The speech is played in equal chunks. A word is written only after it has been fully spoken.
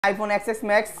iPhone XS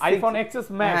Max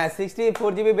হ্যাঁ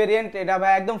 64GB variant এটা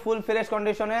ভাই একদম ফুল ফ্রেশ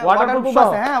কন্ডিশনে ওয়াটারপ্রুফ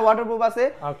আছে হ্যাঁ ওয়াটারপ্রুফ আছে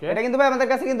এটা কিন্তু ভাই আমাদের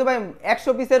কাছে কিন্তু ভাই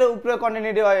 100 পিসের উপরে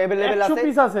কোয়ান্টিটি अवेलेबल আছে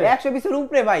 100 পিসের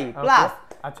উপরে ভাই প্লাস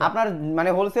আপনার মানে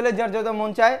হোলসেলের যার যত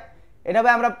মন চায় এটা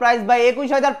ভাই আমরা প্রাইস ভাই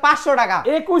 21500 টাকা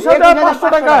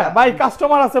 21500 টাকা ভাই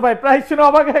কাস্টমার আছে ভাই প্রাইস শুনে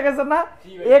অবাক হয়ে গেছেন না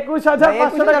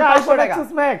 21500 টাকা iPhone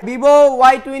XS Max Vivo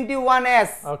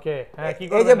Y21s ওকে হ্যাঁ কি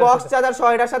এই যে বক্স চার্জার সহ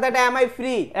এটার সাথে একটা MI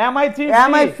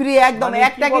ফ্রি একদম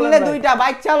একটা কিনলে দুইটা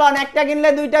বাইক চালান একটা কিনলে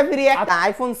দুইটা ফ্রি একটা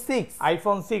iPhone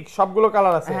 6 সবগুলো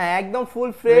কালার আছে হ্যাঁ একদম ফুল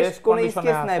ফ্রেশ কোনো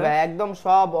স্কেচ নাই ভাই একদম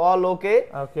সব অল ওকে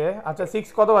আচ্ছা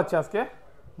 6 কত পাচ্ছে আজকে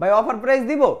ভাই অফার প্রাইস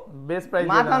দিব বেস্ট প্রাইস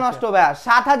মাথা নষ্ট ভাই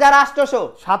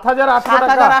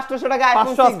 7800 টাকা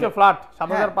আইফোন 500 আজকে ফ্ল্যাট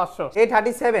 7500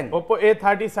 A37 Oppo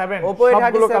A37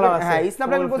 সবগুলো কালার আছে হ্যাঁ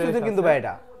স্ন্যাপড্রাগন প্রসেসর কিন্তু ভাই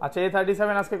এটা আচ্ছা A37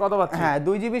 আজকে কত পাচ্ছেন হ্যাঁ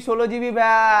 2GB 16GB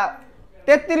ভাই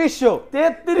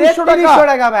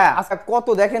 3300 টাকা ভাই আজকে কত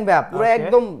দেখেন ভাই পুরো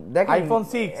একদম দেখেন iPhone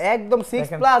 6 একদম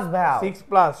 6 প্লাস ভাই 6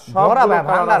 প্লাস সবগুলো ভাই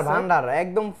ভান্ডার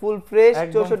একদম ফুল ফ্রেশ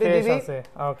 64GB আছে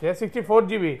ওকে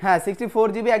 64GB হ্যাঁ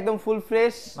 64GB একদম ফুল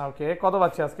ফ্রেশ ওকে কত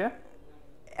পাচ্ছে আজকে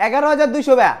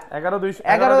 11200 ভাই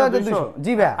 11200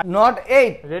 জি ভাই Note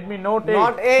 8 Redmi Note 8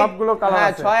 সবগুলো কালার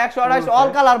আছে হ্যাঁ 6128 অল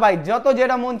কালার ভাই যত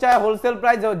যেটা মন চায় হোলসেল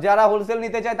প্রাইস যারা হোলসেল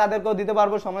নিতে চায় তাদেরকেও দিতে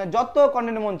পারবো সময় যত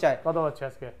কন্টেন্ট মন চায় কত পাচ্ছে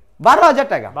আজকে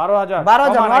 12000 টাকা 12000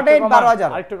 Note 8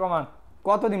 12000 আরেকটু কমান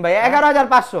কতদিন ভাই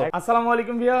 11500 আসসালামু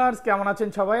আলাইকুম ভিউয়ার্স কেমন আছেন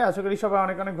সবাই আশা করি সবাই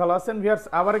অনেক অনেক ভালো আছেন ভিউয়ার্স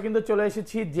আবারো কিন্তু চলে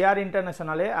এসেছি জিআর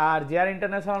ইন্টারন্যাশনালে আর জিআর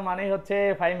ইন্টারন্যাশনাল মানে হচ্ছে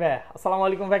ফাইম ভাই আসসালামু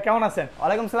আলাইকুম ভাই কেমন আছেন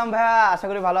ওয়ালাইকুম সালাম ভাই আশা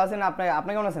করি ভালো আছেন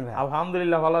আপনি কেমন আছেন ভাই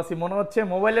আলহামদুলিল্লাহ ভালো আছি মনে হচ্ছে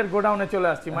মোবাইলের গোডাউনে চলে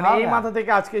আসছি মানে এই মাথা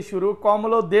থেকে আজকে শুরু কম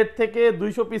হলো 1.5 থেকে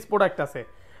 200 পিস প্রোডাক্ট আছে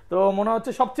তো মনে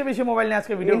হচ্ছে সবচেয়ে বেশি মোবাইল নিয়ে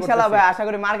আজকে ভিডিও করতেছি ইনশাআল্লাহ ভাই আশা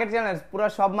করি মার্কেট চ্যানেল পুরো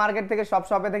সব মার্কেট থেকে সব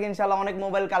শপে থেকে ইনশাআল্লাহ অনেক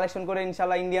মোবাইল কালেকশন করে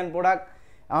ইনশাআল্লাহ ইন্ডিয়ান প্রোডাক্ট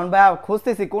এখন ভাই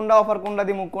খুঁজতেছি কোনটা অফার কোনটা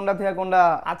দিমু কোনটা থেকে কোনটা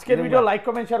আজকের ভিডিও লাইক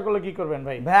কমেন্ট শেয়ার করলে কি করবেন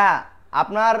ভাই ভাই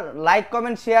আপনার লাইক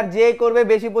কমেন্ট শেয়ার যে করবে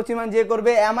বেশি পরিমাণ যে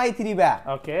করবে MI3 ভাই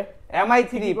ওকে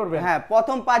MI3 করবে হ্যাঁ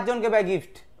প্রথম 5 জনকে ভাই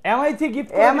গিফট MI3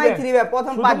 গিফট MI3 ভাই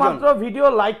প্রথম 5 জন মাত্র ভিডিও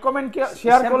লাইক কমেন্ট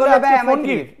শেয়ার করলে ফোন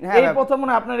গিফট এই প্রথম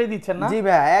মনে আপনারাই দিচ্ছেন না জি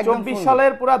ভাই একদম 24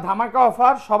 সালের পুরো ধামাকা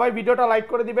অফার সবাই ভিডিওটা লাইক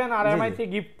করে দিবেন আর MI3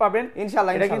 গিফট পাবেন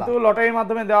ইনশাআল্লাহ এটা কিন্তু লটারির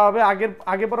মাধ্যমে দেওয়া হবে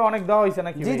আগে পরে অনেক দেওয়া হইছে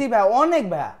নাকি জি জি ভাই অনেক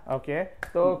ভাই ওকে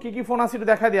তো কি ফোন আছে একটু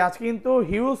দেখা দিই আজকে কিন্তু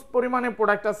হিউজ পরিমাণে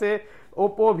প্রোডাক্ট আছে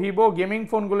Oppo Vivo গেমিং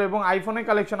ফোনগুলো এবং আইফোনের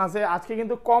কালেকশন আছে আজকে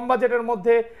কিন্তু কম বাজেটের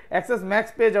মধ্যে XS Max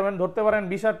পেয়ে যাবেন ধরতে পারেন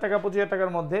 20000 টাকা 25000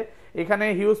 টাকার মধ্যে এখানে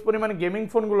হিউজ পরিমাণে গেমিং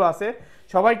ফোনগুলো আছে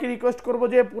সবাইকে রিকোয়েস্ট করব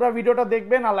যে পুরো ভিডিওটা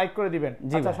দেখবেন আর লাইক করে দিবেন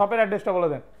আচ্ছা শপের অ্যাড্রেসটা বলে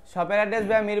দেন শপের অ্যাড্রেস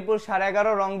ভাই মিরপুর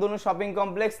 11.5 রংধনু শপিং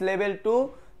কমপ্লেক্স লেভেল 2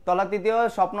 তলা তৃতীয়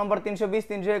shop number 320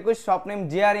 321 shop name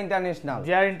GR international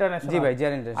জি ভাই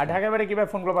জিআর ইন্টারন্যাশনাল আর ঢাকার বাইরে কিভাবে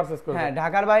ফোনগুলো পারচেজ করবেন হ্যাঁ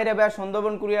ঢাকার বাইরে ভাই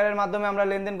সুন্দরবন কুরিয়ারের মাধ্যমে আমরা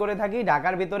লেনদেন করে থাকি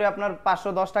ঢাকার ভিতরে আপনার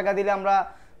 510 টাকা দিলে আমরা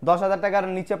 10000 টাকার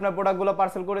নিচে আপনার প্রোডাক্টগুলো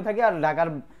পার্সেল করে থাকি আর ঢাকার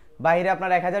বাইরে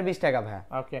আপনার 1020 টাকা ভাই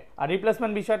ওকে আর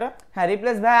রিপ্লেসমেন্ট বিষয়টা হ্যাঁ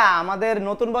রিপ্লেস ভাই আমাদের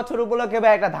নতুন বছর উপলক্ষে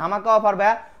ভাই একটা ধামাকা অফার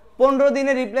ভাই 15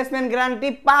 দিনের রিপ্লেসমেন্ট গ্যারান্টি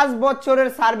 5 বছরের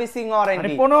সার্ভিসিং ওয়ারেন্টি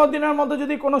মানে 15 দিনের মধ্যে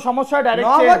যদি কোনো সমস্যা হয়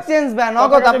ডাইরেক্ট চেঞ্জ ভাই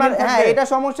নগদ আপনার হ্যাঁ এটা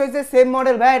সমস্যা হইছে সেম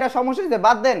মডেল ভাই এটা সমস্যা হইছে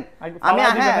বাদ দেন আমি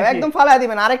হ্যাঁ একদম ফালাই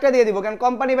দিবেন আরেকটা দিয়ে দিব কারণ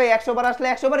কোম্পানি ভাই 100 বার আসলে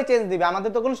 100 বারই চেঞ্জ দিবে আমাদের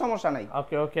তো কোনো সমস্যা নাই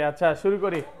ওকে আচ্ছা শুরু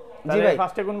করি জি ভাই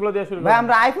ফার্স্টে কোনগুলো দিয়ে শুরু করি ভাই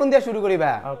আমরা আইফোন দিয়ে শুরু করি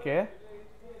ভাই ওকে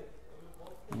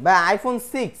ভাই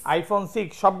আইফোন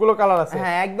 6 সবগুলো কালার আছে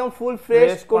হ্যাঁ একদম ফুল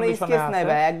ফ্রেশ কোনো স্কেচ নাই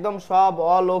ভাই একদম সব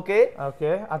অল ওকে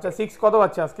আচ্ছা 6 কত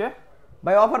পাচ্ছে আজকে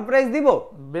ভাই অফার প্রাইস দিব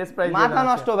বেস্ট প্রাইস মাথা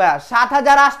নষ্ট ভাই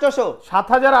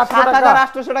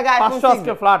 7800 টাকা আইফোন 500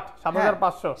 আজকে ফ্ল্যাট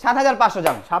 7500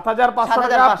 জান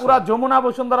 7500 টাকা পুরো যমুনা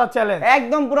বসুন্ধরা চ্যালেঞ্জ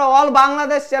একদম পুরো অল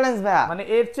বাংলাদেশ চ্যালেঞ্জ ভাই মানে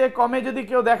এর চেয়ে কমে যদি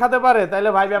কেউ দেখাতে পারে তাহলে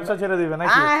ভাই ব্যবসা ছেড়ে দিবে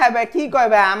নাকি হ্যাঁ ভাই কি কয়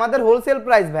ভাই আমাদের হোলসেল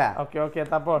প্রাইস ভাই ওকে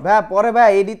তারপর ভাই পরে ভাই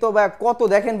এডি তো ভাই কত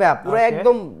দেখেন ভাই পুরো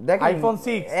একদম দেখেন আইফোন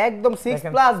 6 একদম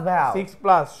 6 প্লাস ভাই 6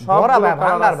 প্লাস সব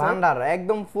ভান্ডার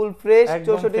একদম ফুল ফ্রেশ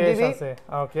 64GB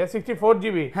ওকে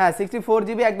 64GB হ্যাঁ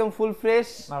 64GB একদম ফুল ফ্রেশ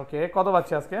ওকে কত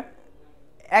পাচ্ছে আজকে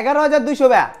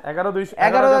 11200 ভাই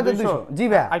 11200 জি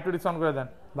ভাই একটু ডিসকাউন্ট করে দেন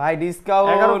ভাই ডিসকাউন্ট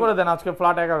 11 করে দেন আজকে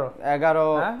ফ্ল্যাট 11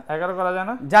 হ্যাঁ 11 করা যায়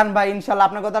না জান ভাই ইনশাআল্লাহ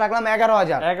আপনার কথা রাখলাম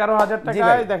 11000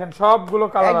 টাকায় দেখেন সবগুলো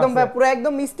কালার আছে একদম ভাই পুরো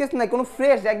একদম স্কেচ নাই কোনো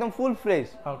ফ্রেশ একদম ফুল ফ্রেশ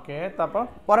ওকে তারপর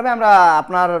পরে ভাই আমরা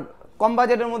আপনার কম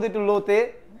বাজেটের মধ্যে একটু লোতে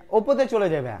Oppo তে চলে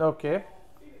যাই ভাই ওকে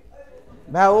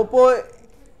ভাই Oppo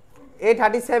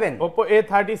A37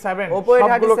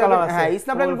 সবগুলো কালার আছে হ্যাঁ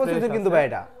স্ন্যাপড্রাগন প্রসেসর কিন্তু ভাই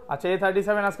এটা আচ্ছা A37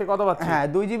 আজকে কত পাচ্ছেন হ্যাঁ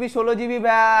 2GB 16GB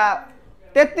ভাই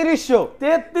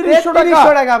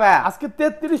 3300 টাকা ভাই আজকে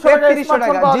 3300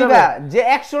 টাকা জি ভাই যে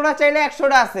 100টা চাইলে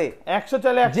 100টা আছে 100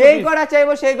 চাইলে 100 যেই কটা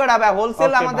চাইবো সেই কটা ভাই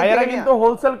হোলসেল আমাদের ভাইরা কিন্তু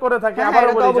হোলসেল করে থাকে আবার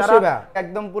বলি যারা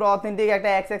একদম পুরো অথেন্টিক একটা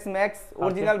XX Max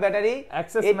অরিজিনাল ব্যাটারি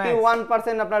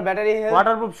 81% আপনার ব্যাটারি হেলথ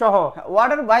ওয়াটারপ্রুফ সহ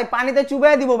ওয়াটার ভাই পানিতে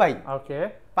চুবাইয়া দিব ভাই ওকে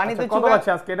পানিতে কত আছে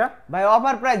আজকে এটা ভাই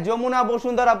অফার প্রাইস যমুনা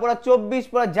বসুন্ধরা পুরো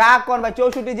 24 পুরো যা কোন ভাই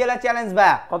 64 জেলা চ্যালেঞ্জ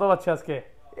ভাই কত আছে আজকে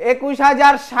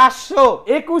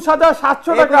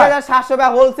 21700 টাকা 21700 ভাই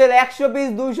wholesale 100 piece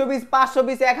 200 piece 500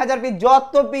 piece 1000 piece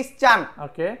যত পিস চান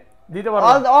ওকে দিতে পারবো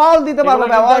অল দিতে পারবো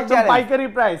ভাই অল একদম পাইকারি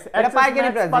প্রাইস এটা পাইকারি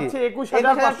প্রাইস পাচ্ছে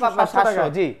 21500 টাকা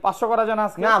জি 500 করা জানা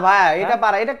আজকে না ভাই এটা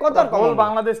পারা এটা কত কম হোল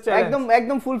বাংলাদেশ চ্যালেঞ্জ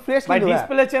একদম ফুল ফ্রেশ কিন্তু ভাই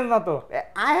ডিসপ্লে চেঞ্জ না তো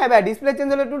আই হ্যাভ ভাই ডিসপ্লে চেঞ্জ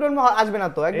হলে টুটন আসবে না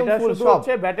তো একদম ফুল সব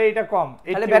হচ্ছে ব্যাটারিটা কম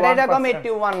তাহলে ব্যাটারিটা কম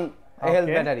 81 হেলথ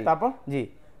ব্যাটারি তারপর জি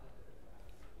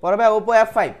পরে ভাই Oppo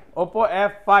F5 Oppo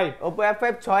F5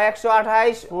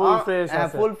 6128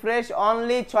 full fresh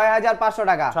only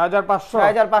 6500 টাকা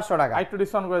 6500 টাকা একটু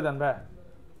ডিসকাউন্ট করে দেন ভাই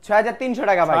 6300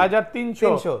 টাকা ভাই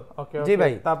 6300 ওকে জি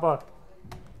ভাই তারপর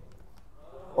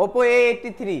Oppo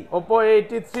A83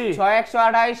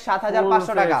 6128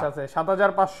 7500 টাকা আছে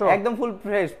 7500 একদম ফুল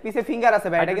ফ্রেশ পিছে ফিঙ্গার আছে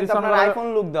ভাই এটা কিন্তু আপনার আইফোন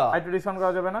লুক দাও একটু ডিসকাউন্ট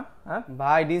করা যাবে না হ্যাঁ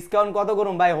ভাই ডিসকাউন্ট কত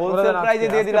করুন ভাই হোলসেল প্রাইসে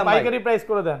দিয়ে দিলাম ভাই পাইকারি প্রাইস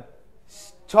করে দেন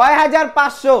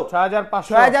 6500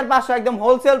 একদম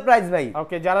হোলসেল প্রাইস ভাই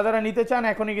ওকে যারা নিতে চান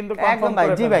এখনি কিন্তু কনফার্ম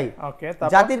করে জি ভাই ওকে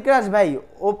তারপর জাতির ক্রাশ ভাই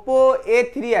Oppo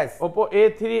A3s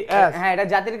হ্যাঁ এটা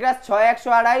জাতির ক্রাশ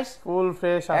 6128 ফুল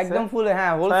ফ্রেশ আছে একদম ফুল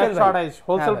হ্যাঁ হোলসেল ভাই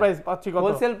হোলসেল প্রাইস পাচ্ছি কত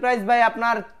হোলসেল প্রাইস ভাই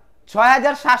আপনার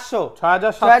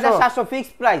 6700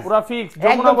 ফিক্সড প্রাইস পুরো ফিক্সড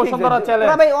যমুনা বসুন্ধরা চ্যালেঞ্জ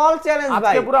পুরো ভাই অল চ্যালেঞ্জ ভাই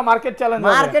আজকে পুরো মার্কেট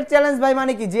চ্যালেঞ্জ ভাই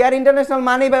মানে কি জিআর ইন্টারন্যাশনাল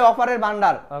মানি ভাই অফারের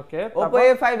ভান্ডার ওকে Oppo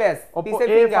A5s পিছে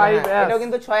ফিঙ্গার এটাও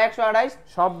কিন্তু 6128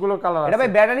 সবগুলো কালার আছে এটা ভাই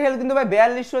ব্যাটারি হেলথ কিন্তু ভাই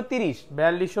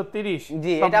 4230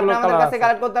 জি এটা আপনি আমাদের কাছে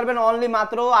কালেক্ট করতে পারবেন অনলি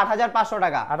মাত্র 8500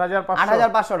 টাকা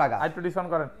 8500 টাকা একটু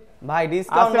ডিসকাউন্ট করেন ভাই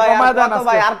ডিসকাউন্ট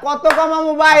ভাই আর কত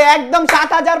কমামু ভাই একদম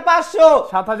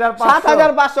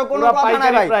 7500 কোনো কথা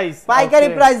নাই ভাই পাইকারি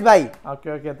প্রাইস ভাই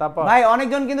ওকে তারপর ভাই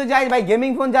অনেকজন কিন্তু যায় ভাই গেমিং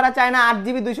ফোন যারা চায় না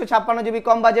 8GB 256GB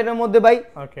কম বাজেটের মধ্যে ভাই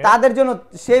তাদের জন্য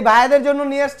সেই ভাইদের জন্য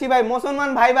নিয়ে আসছি ভাই মুসলমান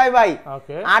ভাই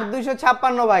ওকে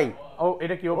 8256 ভাই ও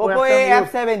এটা কি Oppo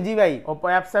F7 জি ভাই Oppo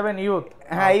F7 ইউথ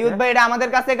হ্যাঁ ইউথ ভাই এটা আমাদের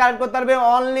কাছে কালেক্ট করতে পারবে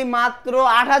অনলি মাত্র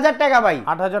 8000 টাকা ভাই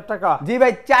 8000 টাকা জি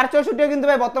ভাই 464 কিন্তু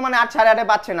ভাই বর্তমানে 8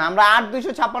 8.5 পাচ্ছে না আমরা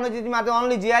 8256 জিবি মাত্র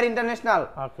অনলি জিআর ইন্টারন্যাশনাল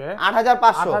ওকে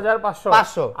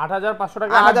 8500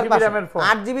 টাকা 8GB র‍্যামের ফোন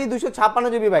 8GB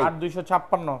 256GB ভাই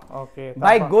 8256 ওকে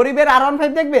ভাই গরিবের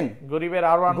R15 দেখবেন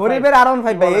গরিবের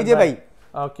R15 ভাই এই যে ভাই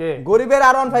ওকে গরিবের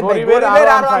R15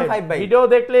 ভাই ভিডিও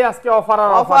দেখলে আজকে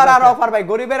অফার ভাই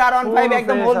গরিবের R15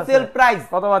 একদম হোলসেল প্রাইস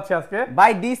কত আছে আজকে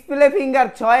ভাই ডিসপ্লে ফিঙ্গার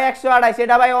 6128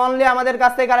 সেটা ভাই অনলি আমাদের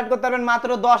কাছ থেকে কালেক্ট করতে পারবেন মাত্র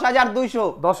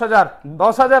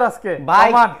 10200 আজকে ভাই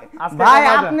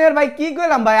আপনার ভাই কি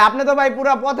কইলাম ভাই আপনি তো ভাই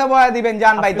পুরো পথে বয়া দিবেন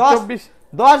জান ভাই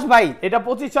 10 ভাই এটা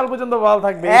 25 সাল পর্যন্ত ভালো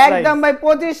থাকবে একদম ভাই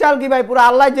 25 সাল কি ভাই পুরো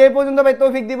আল্লাহ যে পর্যন্ত ভাই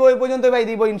তৌফিক দিব ওই পর্যন্ত ভাই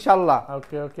দিব ইনশাআল্লাহ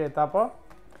ওকে তারপর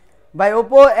ভাই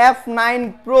Oppo F9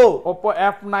 Pro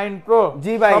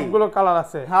জি ভাই সবগুলো কালার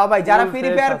আছে হ্যাঁ ভাই যারা ফ্রি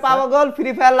ফায়ার পাগল ফ্রি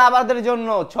ফায়ার লাভারদের জন্য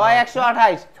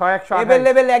 6128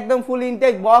 अवेलेबल একদম ফুল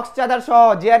ইনটেক বক্স চার্জার সহ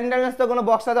জিআর ইন্টারন্যাশনাল তো কোনো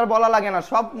বক্স চার্জার বলা লাগে না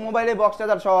সব মোবাইলে বক্স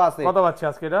চার্জার সহ আছে কত আছে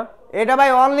আজকে এটা ভাই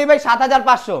অনলি ভাই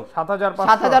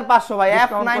 7500 ভাই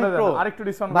F9 Pro আরেকটু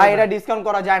ডিসকাউন্ট ভাই এটা ডিসকাউন্ট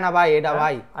করা যায় না ভাই এটা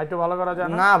ভাই একটু ভালো করা যায়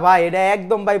না ভাই এটা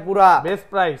একদম ভাই পুরা বেস্ট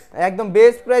প্রাইস একদম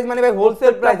বেস্ট প্রাইস মানে ভাই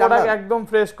হোলসেল প্রাইস একদম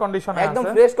ফ্রেশ কন্ডিশনে আছে একদম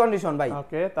ফ্রেশ কন্ডিশন ভাই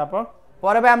ওকে তারপর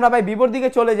পরে ভাই আমরা ভাই ভিভোর দিকে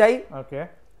চলে যাই ওকে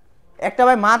একটা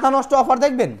ভাই মাথা নষ্ট অফার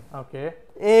দেখবেন ওকে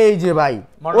এই যে ভাই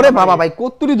ওরে বাবা ভাই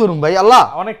কতরি ধরুন ভাই আল্লাহ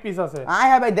অনেক পিস আছে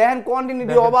হ্যাঁ ভাই দেখেন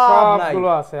কন্টিনিউটি অভাব নাই সবগুলো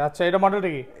আছে আচ্ছা এটা মডেলটা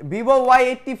কি Vivo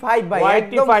Y85 ভাই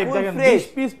একদম দেখেন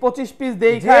 20 পিস 25 পিস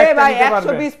দেই খায় ভাই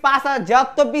 120 5000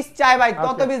 যত পিস চাই ভাই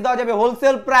তত পিস দেওয়া যাবে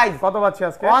হোলসেল প্রাইস কত পাচ্ছি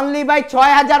আজকে অনলি ভাই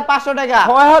 6500 টাকা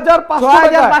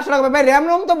 6500 টাকা ভাই র‍্যাম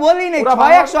রম তো বলি নাই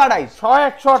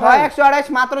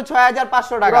 6128 মাত্র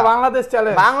 6500 টাকা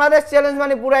বাংলাদেশ চ্যালেঞ্জ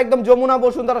মানে পুরো একদম যমুনা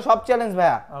বসুন্ধরা সব চ্যালেঞ্জ ভাই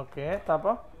ওকে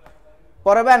তারপর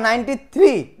পরে ভাই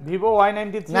 93 Vivo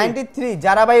Y93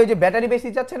 যারা ভাই ওই যে ব্যাটারি বেশি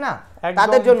যাচ্ছে না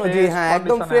তাদের জন্য জি হ্যাঁ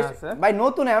একদম ফ্রেশ ভাই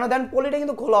নতুন এখনো দেন পলিটা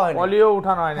কিন্তু খোলা হয়নি পলিও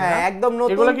উঠানো হয়নি হ্যাঁ একদম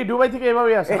নতুন এগুলো কি দুবাই থেকে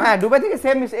এভাবেই আসে হ্যাঁ দুবাই থেকে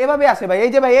সেম এভাবে আসে ভাই এই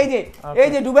যে ভাই এই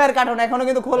যে দুবাইয়ের কার্টন এখনো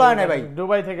কিন্তু খোলা হয় না ভাই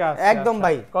দুবাই থেকে আসে একদম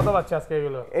ভাই কত পাচ্ছে আজকে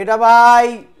এগুলো এটা ভাই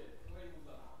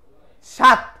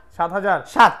 7000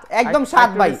 একদম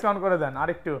 7 ভাই ডিসকাউন্ট করে দেন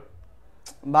আরেকটু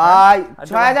ভাই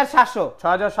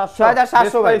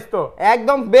 6700 ভাই তো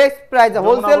একদম বেস্ট প্রাইস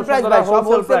হোলসেল প্রাইস ভাই সব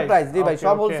হোলসেল প্রাইস জি ভাই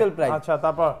সব হোলসেল প্রাইস আচ্ছা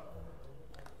তারপর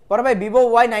পরে ভাই Vivo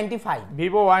Y95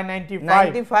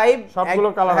 সবগুলো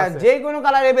কালার আছে, যে কোনো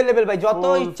কালার अवेलेबल ভাই, যত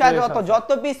ইচ্ছা যত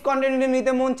পিস কন্টিনিউ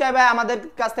নিতে মন চায় ভাই আমাদের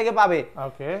কাছ থেকে পাবে।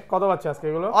 ওকে, কত পাচ্ছে আজকে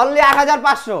এগুলো? অনলি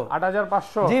 8500।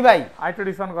 8500 জি ভাই। আইটু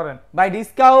ডিসকাউন্ট করেন ভাই,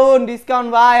 ডিসকাউন্ট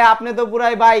ভাই আপনি তো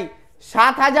পুরাই ভাই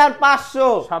 7500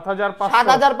 1000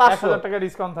 টাকা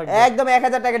ডিসকাউন্ট থাকবে, একদম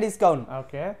 1000 টাকা ডিসকাউন্ট।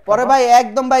 ওকে, পরে ভাই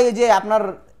একদম ভাই এই যে আপনার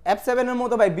F7 এর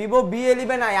মতো ভাই Vivo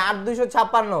B11 আই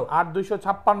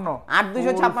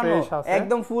 8256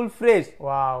 একদম ফুল ফ্রেশ।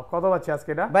 ওয়াও, কত পাচ্ছি আজকে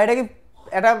এটা? ভাই এটা কি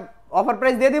এটা অফার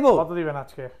প্রাইস দিয়ে দিব? কত দিবেন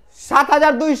আজকে?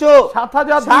 7200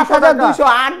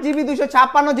 8GB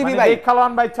 256GB ভাই।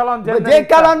 দেখালন বাইক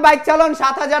চালান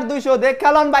 7200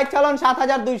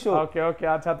 ওকে,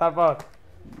 আচ্ছা তারপর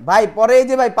ভাই পরে এই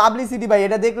যে ভাই পাবলিসিটি ভাই,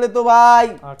 এটা দেখলে তো ভাই।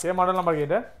 ওকে, মডেল নাম্বার কি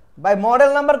এটা? ভাই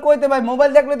মডেল নাম্বার কইতে ভাই,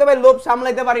 মোবাইল দেখলে তো ভাই লোভ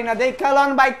সামলাইতে পারি না। দেখালন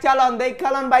বাইক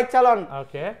চালান।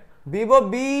 ওকে, Vivo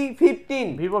B15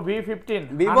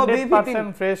 100%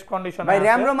 ফ্রেশ কন্ডিশন ভাই,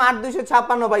 RAM ROM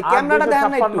 8256 ভাই। ক্যামেরাটা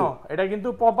দেখেন না একটু, এটা কিন্তু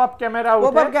পপআপ ক্যামেরা উঠে,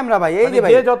 পপআপ ক্যামেরা ভাই। এই যে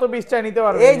ভাই, যে যত বিশ চাই নিতে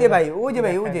পারবে। এই যে ভাই, ওই যে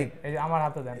এই যে আমার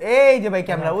হাতে দেন, এই যে ভাই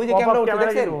ক্যামেরা, ওই যে ক্যামেরা উঠে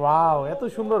দেখছেন? ওয়াও, এত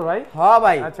সুন্দর ভাই। হ্যাঁ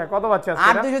ভাই। আচ্ছা, কত পাচ্ছি আজকে?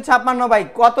 8256 ভাই।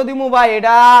 কত দিমু ভাই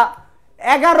এটা?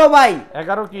 11 ভাই।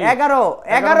 11 কি?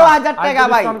 11000 টাকা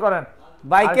ভাই। ডিসকাউন্ট করেন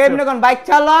ভাই। কেমনে কোন বাইক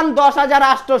চালান?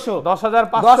 10800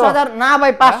 10500 না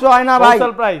ভাই, 500 হয় না ভাই।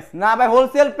 হোলসেল প্রাইস না ভাই,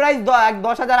 হোলসেল প্রাইস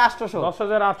 10800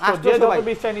 যে যত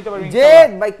পিস চাই নিতে পারবেন। যে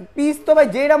ভাই পিস তো ভাই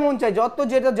যেটা মন চায়,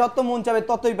 যত মন চাবে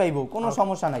ততই পাইবো, কোনো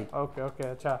সমস্যা নাই। ওকে,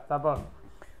 আচ্ছা তারপর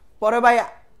পরে ভাই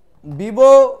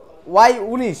Vivo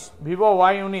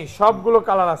Y19 সবগুলো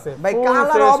কালার আছে ভাই,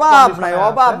 কালার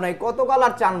অভাব নাই, কত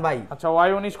কালার চান ভাই? আচ্ছা,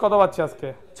 Y19 কত পাচ্ছে আজকে?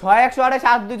 6128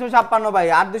 8256 ভাই।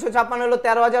 8256 হলো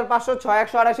 13500,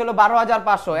 6128 হলো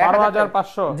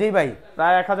 12500। জি ভাই,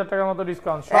 প্রায় 1000 টাকার মতো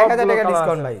ডিসকাউন্ট, 1000 টাকা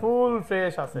ডিসকাউন্ট ভাই, ফুল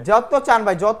ফ্রেশ আছে, যত চান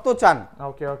ভাই, যত চান।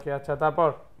 ওকে, আচ্ছা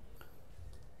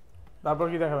তারপর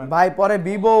কি দেখাবেন ভাই? পরে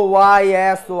Vivo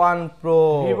YS1 Pro।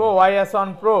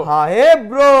 হ্যাঁ হে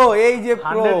ব্রো, এই যে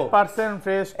প্রো 100%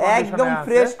 ফ্রেশ কন্ডিশনে আছে, একদম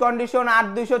ফ্রেশ কন্ডিশন।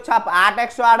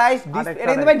 8128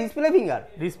 এটা কিন্তু ভাই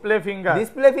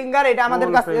ডিসপ্লে ফিঙ্গার এটা আমাদের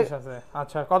কাছে আছে।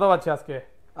 আচ্ছা, কত পাচ্ছি আজকে?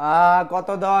 কত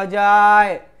দেওয়া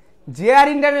যায়? জেআর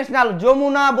ইন্টারন্যাশনাল,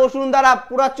 যমুনা, বসুন্ধরা,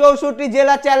 পুরো 64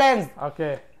 জেলা চ্যালেঞ্জ।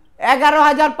 ওকে,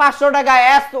 11500 টাকা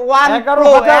S1 Pro,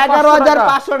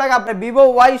 11500 টাকা। Vivo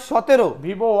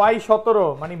Y17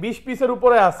 মানে 20 পিসের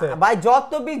উপরে আছে ভাই,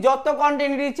 যত পিস যত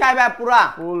কন্টিনিউটি চাইবে, পুরা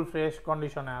ফুল ফ্রেশ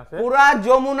কন্ডিশনে আছে, পুরা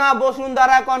যমুনা,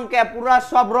 বসুন্ধরা, কনকে, পুরা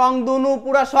সব রংধনু,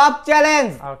 পুরা সব চ্যালেঞ্জ।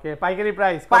 ওকে, পাইকারি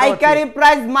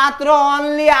প্রাইস মাত্র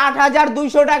অনলি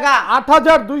 8200 টাকা।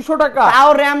 8200 টাকা, তাও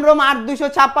RAM ROM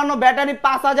 8256, battery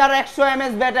 5100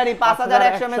 mAh battery,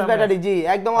 5100 mAh battery. জি,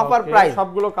 একদম অফার প্রাইস,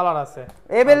 সবগুলো কালার আছে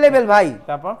अवेलेबल ভাই।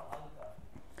 তারপর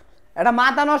এটা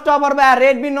মাথা নষ্ট অফার ভাই,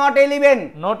 Redmi Note 11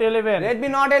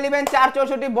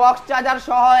 464 বক্স চার্জার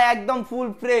সহ একদম ফুল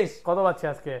ফ্রেশ। কত পাচ্ছি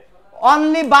আজকে?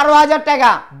 অনলি 12000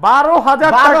 টাকা।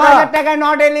 12000 টাকায়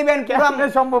Note 11 পুরো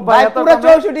সম্ভব ভাই, পুরো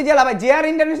 64 জেলা ভাই, জেআর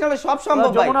ইন্টারন্যাশনাল সব সম্ভব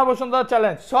ভাই, যমুনা, বসুন্ধরা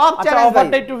চ্যালেঞ্জ, সব চ্যালেঞ্জ ভাই।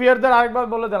 অফারটা একটু ভিউয়ারদের আরেকবার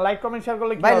বলে দেন, লাইক কমেন্ট শেয়ার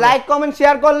করলে কি ভাই? হবে? লাইক কমেন্ট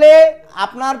শেয়ার করলে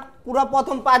আপনার পুরো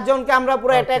প্রথম 5 জনকে আমরা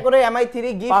পুরো অ্যাটাক করে MI3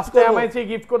 গিফট করব, 5টা MI3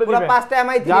 গিফট করে দিবেন, পুরো 5টা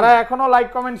MI3। যারা এখনো লাইক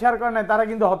কমেন্ট শেয়ার করে নাই তারা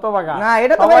কিন্তু হতভাগা। না,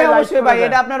 এটা তো ভাই অবশ্যই ভাই,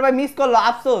 এটা আপনার ভাই মিস করলো,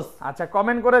 আফসোস। আচ্ছা,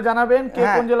 কমেন্ট করে জানাবেন কে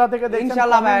কোন জেলা থেকে দেখছেন।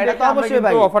 ইনশাআল্লাহ ভাই, এটা তো অবশ্যই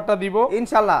ভাই অফারটা দিব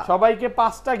ইনশাআল্লাহ, সবাইকে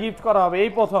 5টা গিফট করা হবে এই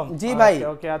প্রথম। জি ভাই।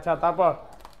 ওকে, আচ্ছা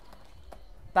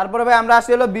তারপরে ভাই আমরা আসি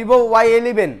হলো Vivo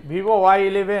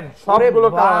Y11 সবগুলো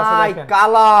কালার আছে দেখেন,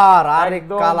 কালার আর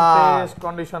একদম কালার ফ্রেশ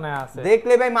কন্ডিশনে আছে,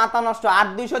 দেখলে ভাই মাথা নষ্ট।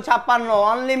 8256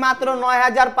 অনলি মাত্র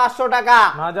 9500 টাকা।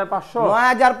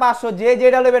 9500 যে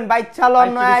যেটা নেবেন বাইক চালান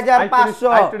 9500।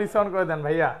 একটু ডিসকাউন্ট করে দেন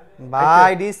ভাইয়া।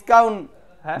 ভাই ডিসকাউন্ট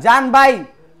জান ভাই,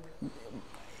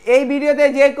 এই ভিডিওতে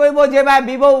যে কইবো যে ভাই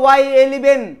Vivo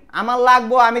Y11 আমার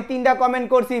লাগবো, আমি 3টা কমেন্ট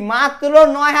করছি, মাত্র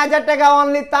 9000 টাকা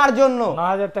অনলি তার জন্য।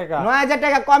 9000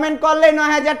 টাকা কমেন্ট করলেই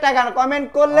 9000 টাকা, কমেন্ট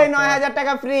করলেই 9000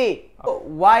 টাকা ফ্রি।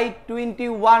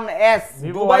 Y21s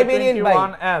দুবাই ভেরিয়েন্ট ভাই,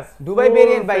 দুবাই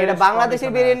ভেরিয়েন্ট ভাই, এটা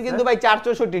বাংলাদেশের ভেরিয়েন্ট কিন্তু ভাই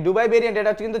 464, দুবাই ভেরিয়েন্ট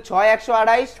এটা কিন্তু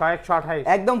 6128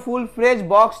 একদম ফুল ফ্রেশ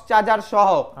বক্স চার্জার সহ।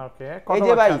 ওকে, কত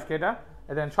আছে আজকে এটা?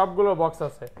 দেন সবগুলো বক্স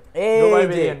আছে, দুবাই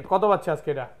ভেরিয়েন্ট। কত পাচ্ছে আজকে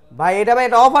এটা? ভাই এটা ভাই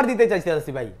এটা অফার দিতে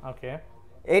চাইছি ভাই। ওকে,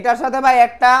 এটার সাথে ভাই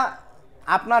একটা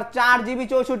আপনার 4GB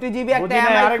 64GB একটা MI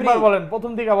ফ্রি। আরেকবার বলেন,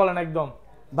 প্রথম থেকে বলেন একদম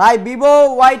ভাই Vivo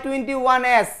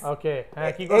Y21s। ওকে,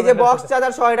 হ্যাঁ, কি এই যে বক্স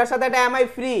চার্জার সহ, এটার সাথে একটা MI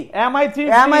ফ্রি,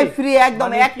 MI ফ্রি একদম।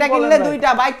 একটা কিনলে দুইটা,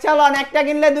 বাইক চালান একটা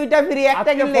কিনলে দুইটা ফ্রি,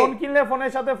 একটা কিনলে ফোন কিনলে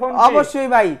ফোনের সাথে ফোন ফ্রি অবশ্যই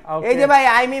ভাই। এই যে ভাই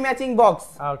আইমি ম্যাচিং বক্স,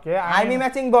 ওকে, আইমি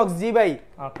ম্যাচিং বক্স। জি ভাই।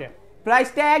 ওকে,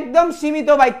 প্রাইসটা একদম সীমিত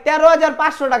ভাই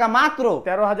 13500 টাকা মাত্র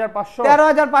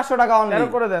 13500 টাকা অনলি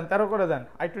 13 করে দেন 13 করে দেন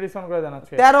একটু ডিসকাউন্ট করে দেন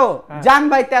আজকে 13 জান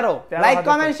ভাই 13 লাইক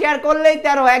কমেন্ট শেয়ার করলেই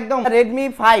 13 একদম Redmi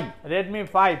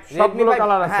 5 সবগুলো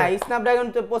কালার আছে হ্যাঁ স্ন্যাপড্রাগন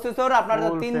প্রসেসর আপনার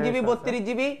 3GB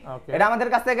 32GB এটা আমাদের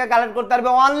কাছ থেকে কালেক্ট করতে পারবে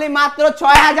অনলি মাত্র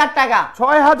 6000 টাকা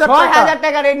 6000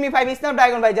 টাকা Redmi 5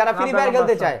 স্ন্যাপড্রাগন ভাই যারা ফ্রি ফায়ার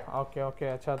খেলতে চায় ওকে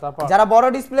আচ্ছা তারপর যারা বড়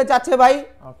ডিসপ্লে চাচ্ছে ভাই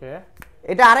ওকে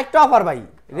এটা আরেকটা অফার ভাই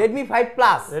Redmi 5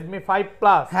 Plus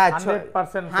হ্যাঁ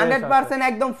 100%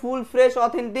 একদম ফুল ফ্রেশ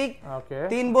অথেন্টিক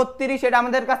 332 এটা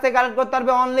আমাদের কাছ থেকে কালেক্ট করতে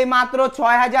পারবে অনলি মাত্র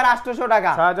 6800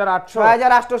 টাকা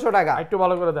 6800 টাকা একটু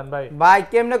ভালো করে দেন ভাই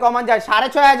কেমনে কমান যায়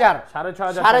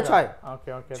 6500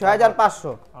 ওকে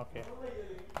 6500 ওকে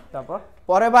তারপর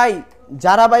পরে ভাই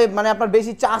যারা ভাই মানে আপনার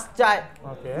বেশি চার্জ চায়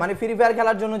মানে ফ্রি ফায়ার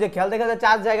খেলার জন্য যে খেলতে খেলতে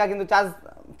চার্জ জায়গা কিন্তু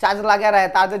চার্জ লাগে রায়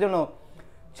তাদের জন্য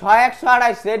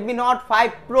 6128 Redmi Note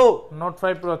 5 Pro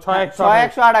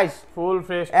 6128 full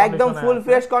fresh একদম ফুল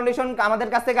ফ্রেশ কন্ডিশন আমাদের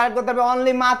কাছ থেকে কালেক্ট করতে হবে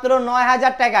অনলি মাত্র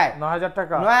 9000 টাকায়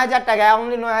 9000 টাকায়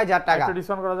অনলি 9000 টাকা একটু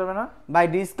ডিসকাউন্ট করা যাবে না ভাই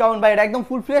ডিসকাউন্ট ভাই এটা একদম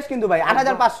ফুল ফ্রেশ কিন্তু ভাই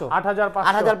 8500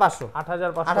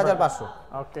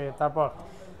 ওকে তারপর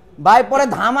ভাই পরে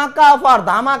ধামাকা অফার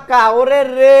ধামাকা ওরে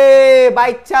রে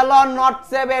bike চালন Note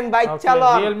 7 bike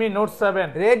চালন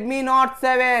Redmi Note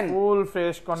 7 full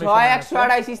fresh condition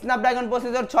 6128 Snapdragon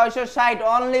processor 660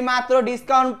 only মাত্র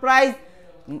ডিসকাউন্ট প্রাইস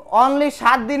অনলি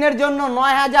 7 দিনের জন্য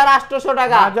 9800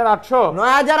 টাকা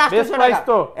 9800 টাকা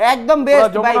তো একদম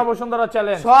বেস্ট ভাই যমুনা বসুন্ধরা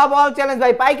চ্যালেঞ্জ সব অল চ্যালেঞ্জ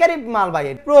ভাই পাইকারি মাল ভাই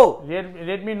pro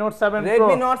Redmi Note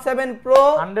 7 Pro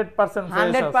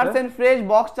 100% fresh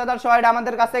box charger সহ এটা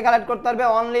আমাদের কাছে কালেক্ট করতে পারবে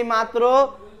অনলি মাত্র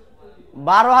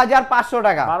 12500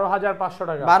 টাকা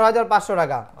 12500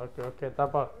 টাকা ওকে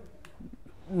তারপর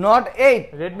Note 8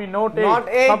 Redmi Note 8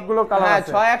 সবগুলো কালার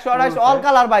আছে 6128 অল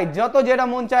কালার ভাই যত যেটা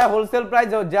মন চায় হোলসেল প্রাইস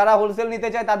যারা হোলসেল নিতে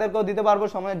চায় তাদেরকেও দিতে পারবো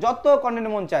সময় যত কন্টেন্ট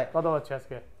মন চায় কত হচ্ছে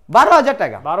আজকে 12000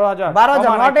 টাকা 12000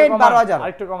 Note 8 12000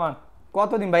 আরেকটু কমান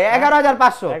কত দিন ভাই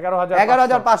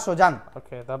 11500 জান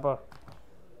ওকে তারপর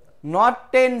Note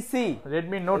 10C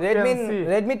Redmi Note 10C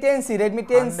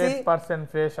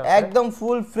 100% fresh আছে একদম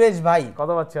ফুল ফ্রেশ ভাই কত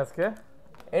পাচ্ছি আজকে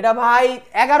এটা ভাই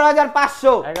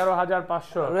 11500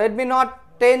 Redmi Note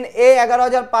 10A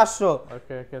 11500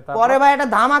 ওকে পরে ভাই এটা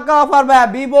ধামাকা অফার ভাই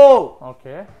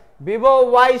Vivo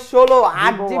Y16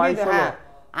 8GB হ্যাঁ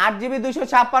 8GB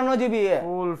 256GB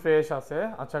ফুল ফ্রেশ আছে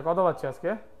আচ্ছা কত পাচ্ছি আজকে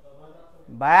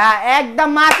ভাই একদম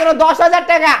মাত্র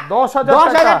 10000 টাকা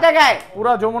 10000 টাকায়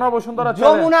পুরো যমুনা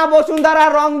বসুন্ধরা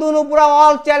রংধনু পুরো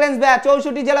অল চ্যালেঞ্জ ভাই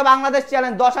 64 জেলা বাংলাদেশ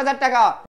চ্যালেঞ্জ 10000 টাকা